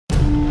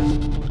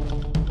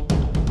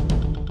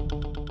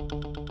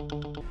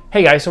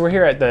Hey guys, so we're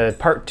here at the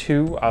part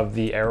 2 of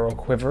the Arrow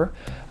Quiver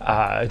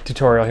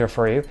tutorial here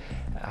for you.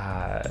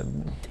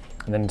 And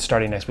then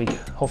starting next week,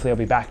 hopefully I'll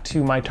be back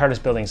to my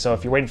TARDIS building. So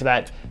if you're waiting for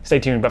that, stay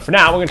tuned. But for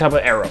now, we're gonna talk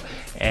about Arrow.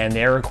 And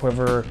the Arrow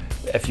Quiver,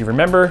 if you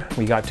remember,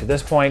 we got to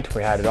this point,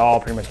 we had it all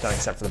pretty much done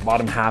except for the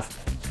bottom half.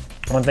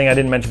 One thing I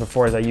didn't mention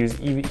before is I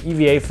use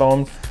EVA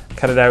foam,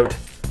 cut it out,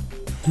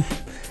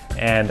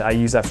 and I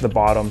use that for the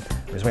bottom.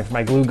 I'm just waiting for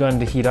my glue gun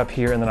to heat up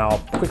here, and then I'll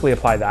quickly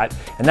apply that.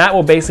 And that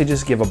will basically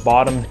just give a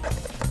bottom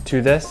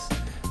to this,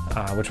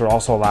 which would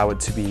also allow it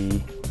to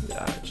be,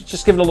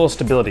 just give it a little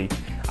stability.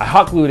 I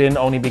hot glued in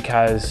only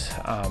because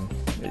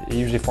it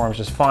usually forms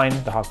just fine.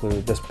 The hot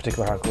glue, this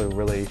particular hot glue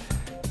really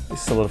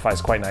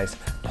solidifies quite nice.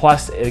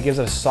 Plus it gives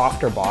it a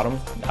softer bottom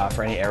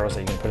for any arrows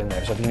that you can put in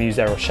there. So if you can use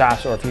arrow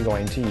shafts or if you're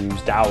going to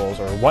use dowels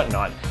or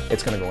whatnot,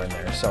 it's gonna go in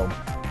there. So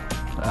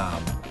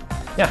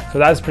yeah, so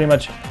that's pretty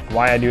much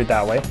why I do it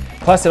that way.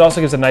 Plus it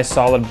also gives a nice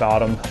solid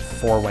bottom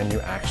for when you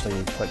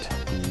actually put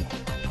the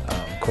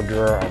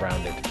cordura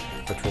around it,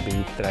 which will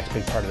be the next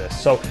big part of this.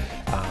 So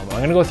I'm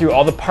gonna go through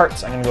all the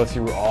parts. I'm gonna go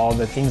through all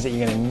the things that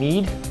you're gonna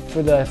need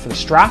for the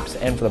straps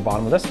and for the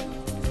bottom of this.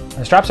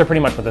 The straps are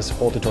pretty much what this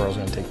whole tutorial is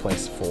gonna take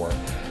place for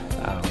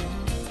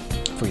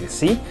you to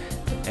see.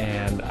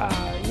 And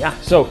yeah,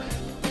 so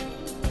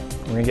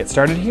we're gonna get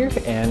started here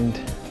and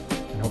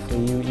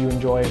hopefully you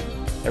enjoy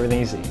everything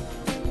you see.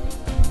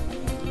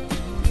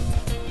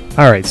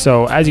 All right,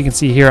 so as you can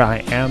see here, I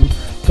am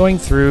going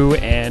through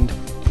and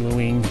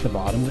gluing the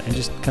bottom and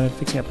just kind of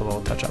fixing up a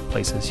little touch-up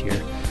places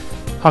here.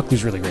 Hot glue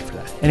is really great for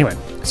that. Anyway,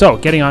 so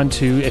getting on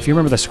to, if you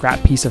remember the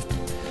scrap piece of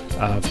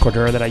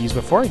cordura that I used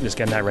before, just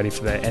getting that ready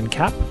for the end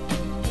cap,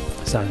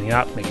 signing it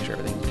up, making sure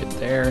everything's good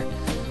there.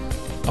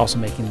 Also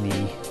making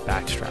the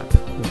back strap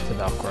with the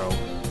Velcro.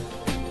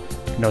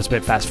 I know it's a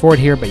bit fast forward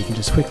here, but you can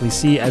just quickly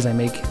see as I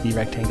make the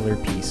rectangular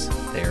piece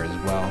there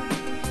as well.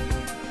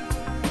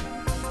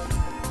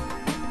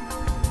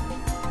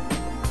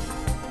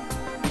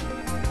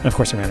 And of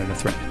course I ran out of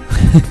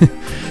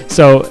thread.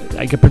 So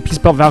I could put a piece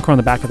of Velcro on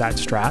the back of that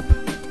strap.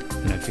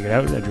 And I figured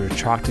out I drew a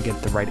chalk to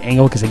get the right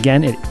angle because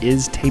again, it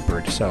is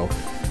tapered. So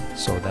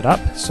sewed that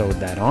up,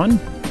 sewed that on,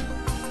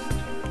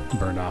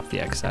 burned off the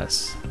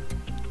excess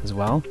as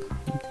well.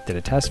 Did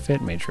a test fit,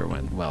 made sure it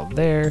went well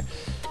there.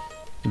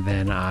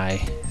 Then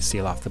I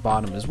seal off the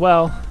bottom as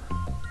well.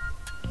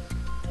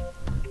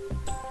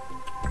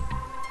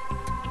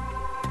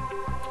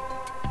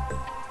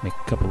 Make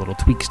a couple little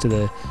tweaks to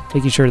the,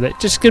 making sure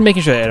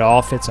that it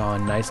all fits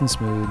on nice and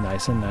smooth,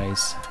 nice and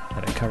nice,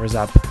 that it covers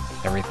up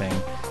everything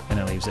and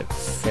it leaves it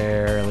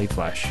fairly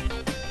flush.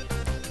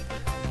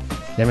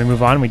 Then we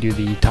move on, we do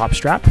the top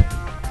strap.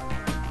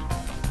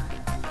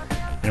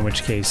 In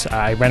which case,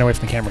 I ran away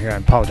from the camera here, I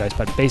apologize,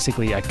 but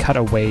basically I cut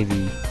away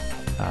the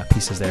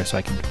pieces there so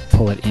I can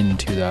pull it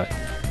into that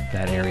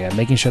area,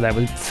 making sure that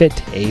would fit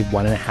a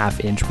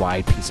 1.5 inch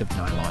wide piece of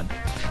nylon.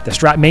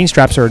 The main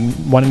straps are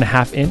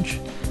 1.5 inch.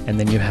 And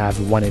then you have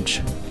 1 inch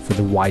for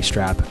the Y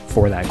strap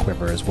for that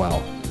quiver as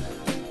well.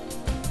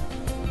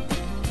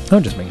 Oh,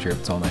 just make sure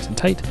it's all nice and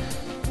tight.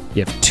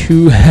 You have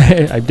two,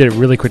 I did it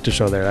really quick to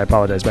show there, I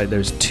apologize, but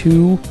there's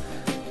 2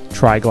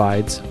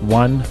 tri-glides,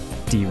 1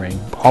 D-ring,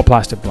 all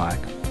plastic black.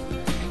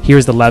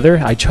 Here's the leather.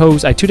 I had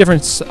 2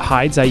 different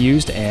hides I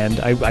used, and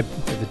they're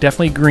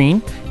definitely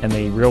green, and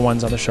the real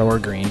ones on the show are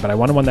green, but I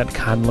wanted one that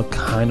kind of looked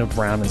kind of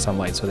brown in some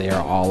light, so they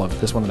are olive.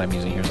 This one that I'm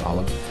using here is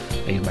olive.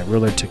 I use my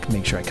ruler to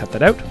make sure I cut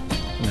that out.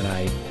 And then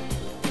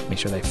I make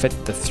sure they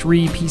fit the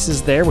 3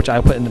 pieces there, which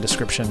I'll put in the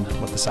description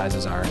what the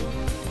sizes are.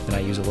 And I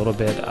use a little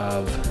bit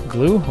of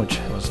glue, which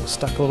was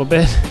stuck a little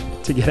bit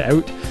to get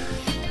out.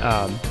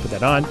 Put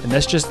that on, and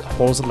this just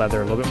holds the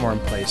leather a little bit more in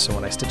place, so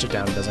when I stitch it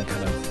down, it doesn't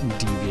kind of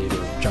deviate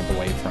or jump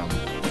away from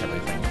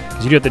everything.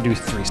 Because you do have to do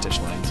 3 stitch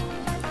lines.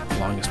 The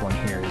longest one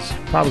here is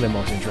probably the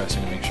most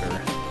interesting to make sure.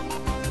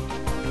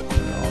 Put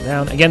it all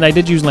down. Again, I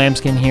did use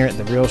lambskin here.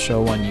 The real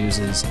show one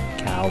uses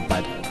cow,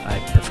 but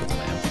I prefer the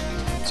lamb.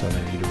 So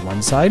then you do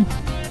one side,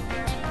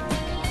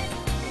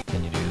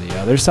 then you do the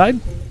other side,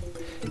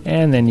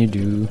 and then you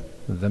do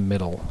the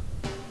middle.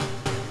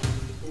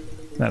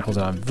 That holds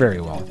it on very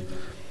well.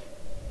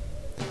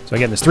 So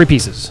again, there's 3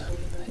 pieces.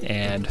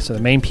 And so the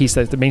main piece,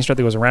 the main strap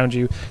that goes around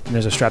you, then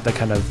there's a strap that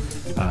kind of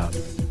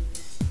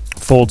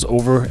folds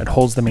over and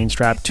holds the main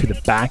strap to the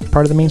back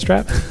part of the main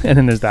strap. And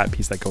then there's that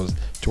piece that goes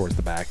towards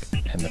the back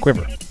and the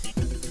quiver.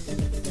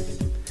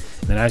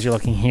 And then as you're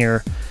looking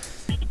here,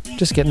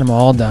 just getting them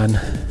all done.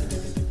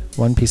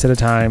 1 piece at a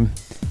time,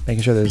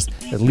 making sure there's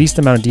the least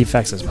amount of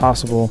defects as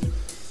possible.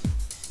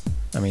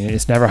 I mean,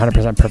 it's never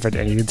 100% perfect,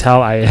 and you can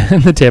tell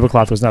the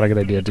tablecloth was not a good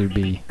idea to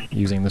be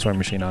using the sewing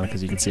machine on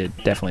because you can see it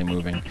definitely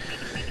moving.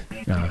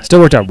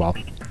 Still worked out well.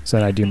 So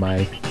then I do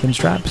my thin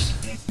straps.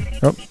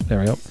 Oh, there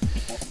we go.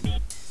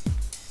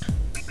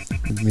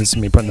 It needs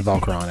to be putting the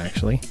Velcro on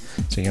actually.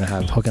 So you're gonna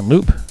have hook and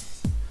loop,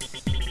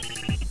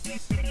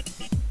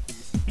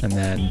 and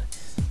then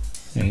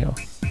there you go.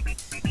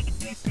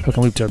 Hook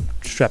and loop to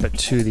strap it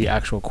to the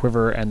actual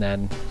quiver and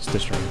then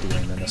stitch around the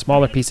D-ring. And then the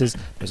smaller pieces,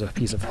 there's a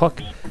piece of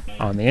hook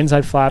on the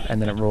inside flap,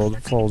 and then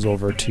it folds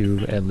over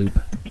to a loop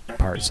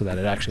part so that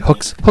it actually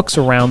hooks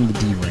around the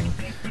D-ring.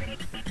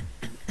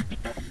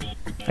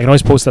 I can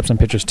always post up some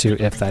pictures too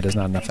if that is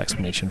not enough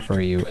explanation for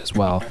you as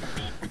well.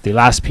 The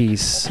last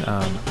piece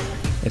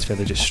is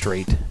fairly just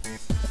straight.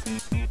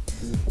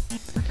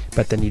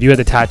 But then you do have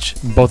to attach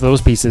both of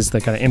those pieces, the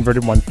kind of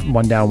inverted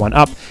one down, one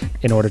up,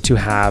 in order to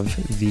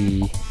have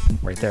the,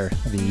 right there,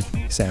 the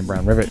Sam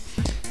Browne rivet,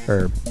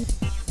 or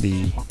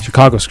the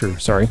Chicago screw,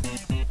 sorry.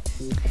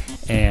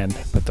 And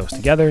put those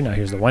together. Now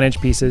here's the 1-inch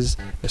pieces.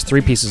 There's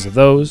 3 pieces of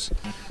those.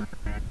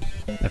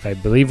 If I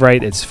believe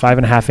right, it's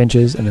 5.5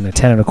 inches, and then a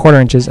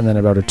 10.25 inches, and then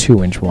about a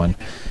 2-inch one.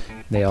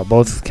 They all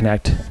both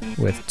connect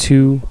with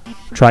 2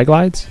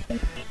 tri-glides. As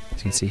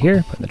you can see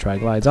here, putting the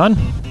tri-glides on.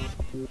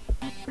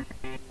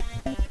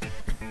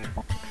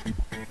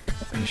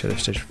 Make sure they're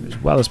stitched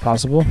as well as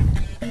possible.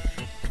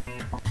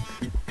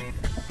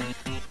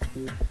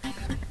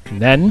 And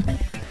then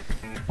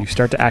you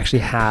start to actually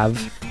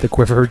have the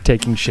quiver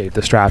taking shape,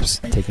 the straps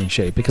taking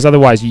shape, because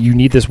otherwise you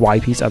need this Y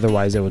piece,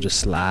 otherwise it will just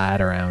slide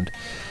around.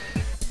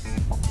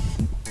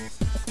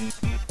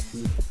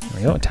 There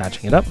we go,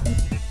 attaching it up.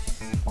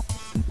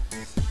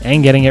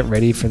 And getting it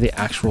ready for the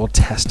actual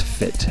test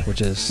fit, which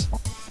is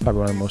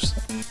probably one of the most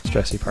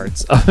stressy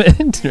parts of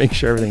it, to make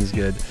sure everything's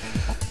good.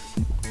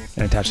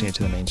 And attaching it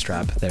to the main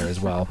strap there as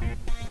well.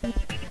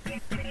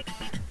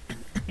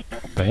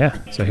 But yeah,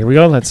 so here we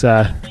go. Let's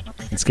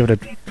give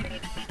it a,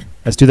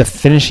 let's do the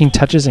finishing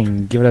touches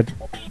and give it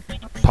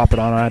a, pop it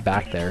on our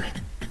back there.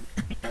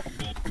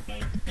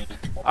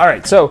 All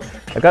right, so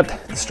I've got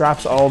the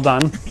straps all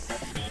done.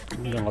 It's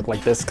gonna look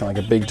like this, kind of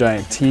like a big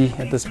giant T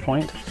at this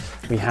point.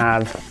 We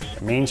have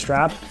the main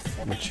strap,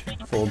 which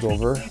folds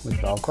over with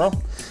Velcro.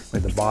 We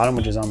have the bottom,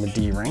 which is on the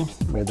D-ring.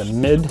 We have the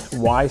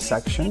mid-Y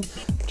section,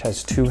 which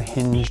has 2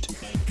 hinged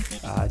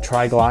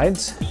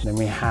tri-glides. Then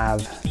we have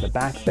the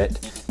back bit.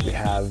 We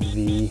have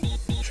the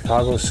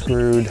Chicago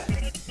screwed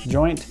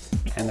joint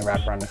and the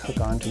wraparound to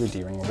hook onto the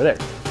D-ring over there.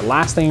 The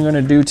last thing you're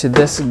going to do to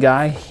this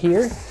guy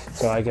here,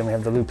 so again we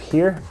have the loop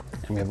here,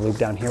 and we have a loop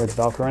down here with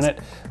Velcro in it.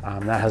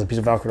 That has a piece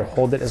of Velcro to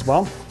hold it as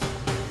well.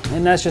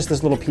 And that's just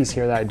this little piece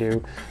here that I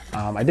do.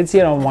 I did see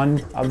it on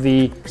one of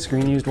the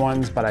screen used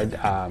ones, but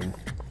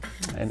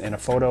in a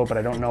photo, but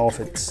I don't know if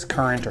it's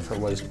current or if it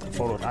was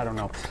photo, I don't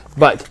know.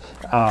 But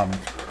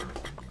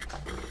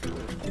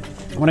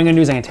what I'm gonna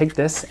do is I'm gonna take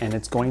this and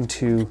it's going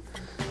to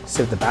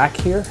sit at the back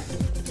here,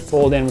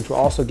 fold in, which will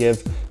also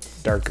give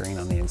dark green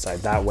on the inside.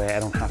 That way I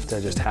don't have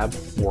to just have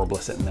Warbler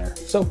sitting there.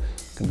 So I'm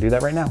gonna do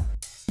that right now.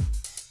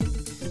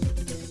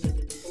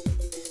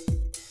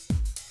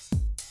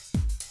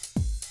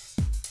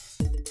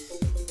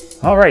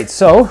 All right,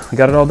 so we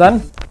got it all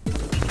done.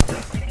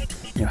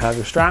 You have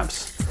your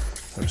straps.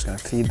 So I'm just gonna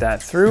feed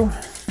that through.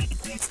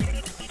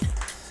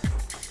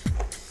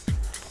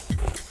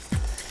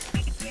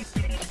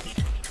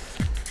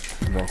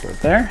 Velcro it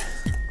there.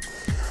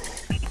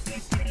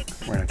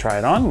 We're gonna try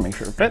it on, make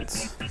sure it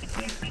fits.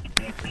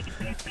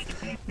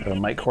 Got a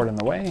mic cord in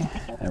the way.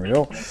 There we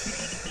go.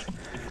 This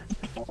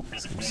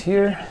goes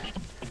here.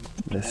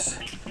 This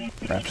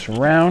wraps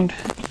around.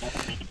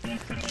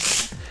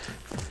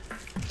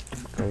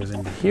 Goes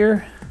into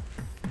here.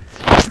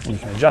 And you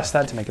can adjust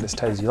that to make it as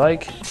tight as you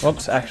like.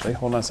 Whoops, actually,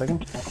 hold on a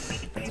second.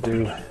 I have to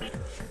do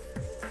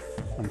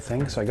one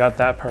thing. So I got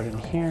that part in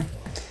here.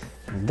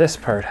 And this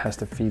part has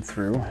to feed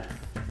through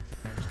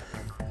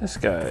this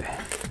guy.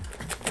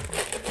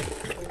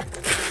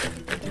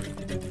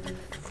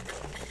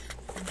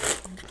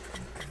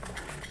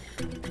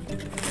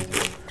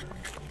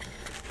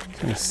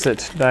 It's gonna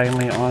sit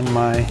diagonally on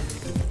my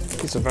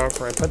piece of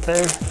Velcro I put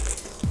there.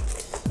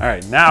 All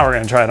right, now we're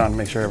gonna try it on to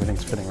make sure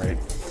everything's fitting right.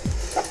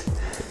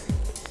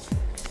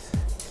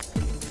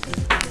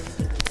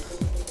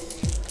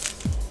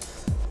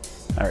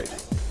 All right,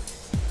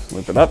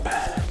 loop it up,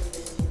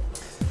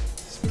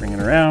 just bring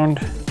it around,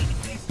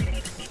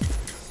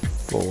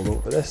 fold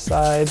over this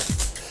side.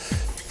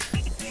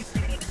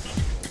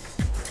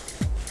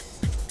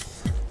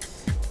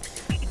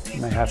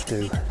 You might have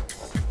to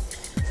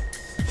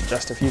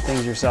adjust a few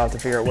things yourself to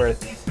figure out where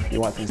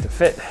you want things to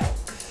fit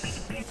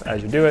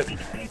as you do it.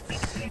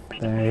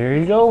 There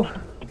you go.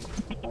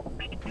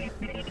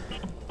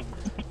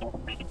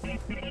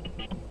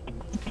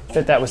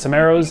 Fit that with some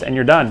arrows and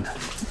you're done.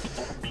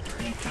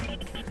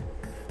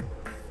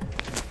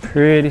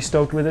 Pretty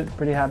stoked with it,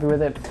 pretty happy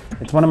with it.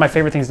 It's one of my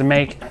favorite things to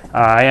make.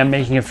 I am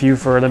making a few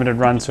for a limited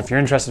run, so if you're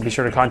interested, be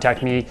sure to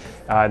contact me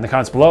in the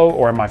comments below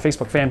or on my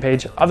Facebook fan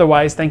page.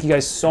 Otherwise, thank you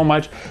guys so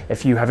much.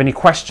 If you have any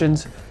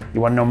questions,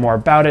 you want to know more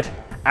about it,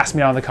 ask me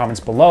down in the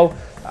comments below.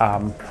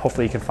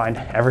 Hopefully you can find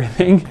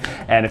everything.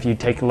 And if you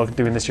take a look at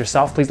doing this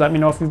yourself, please let me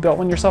know if you've built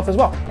one yourself as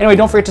well. Anyway,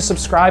 don't forget to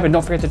subscribe and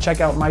don't forget to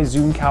check out my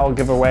Zoom Cowl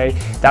giveaway.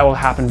 That will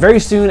happen very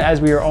soon as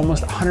we are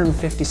almost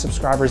 150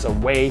 subscribers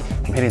away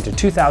from hitting the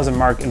 2,000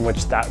 mark in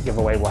which that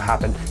giveaway will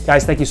happen.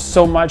 Guys, thank you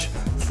so much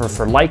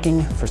for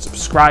liking, for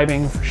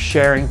subscribing, for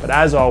sharing. But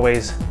as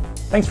always,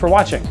 thanks for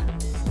watching.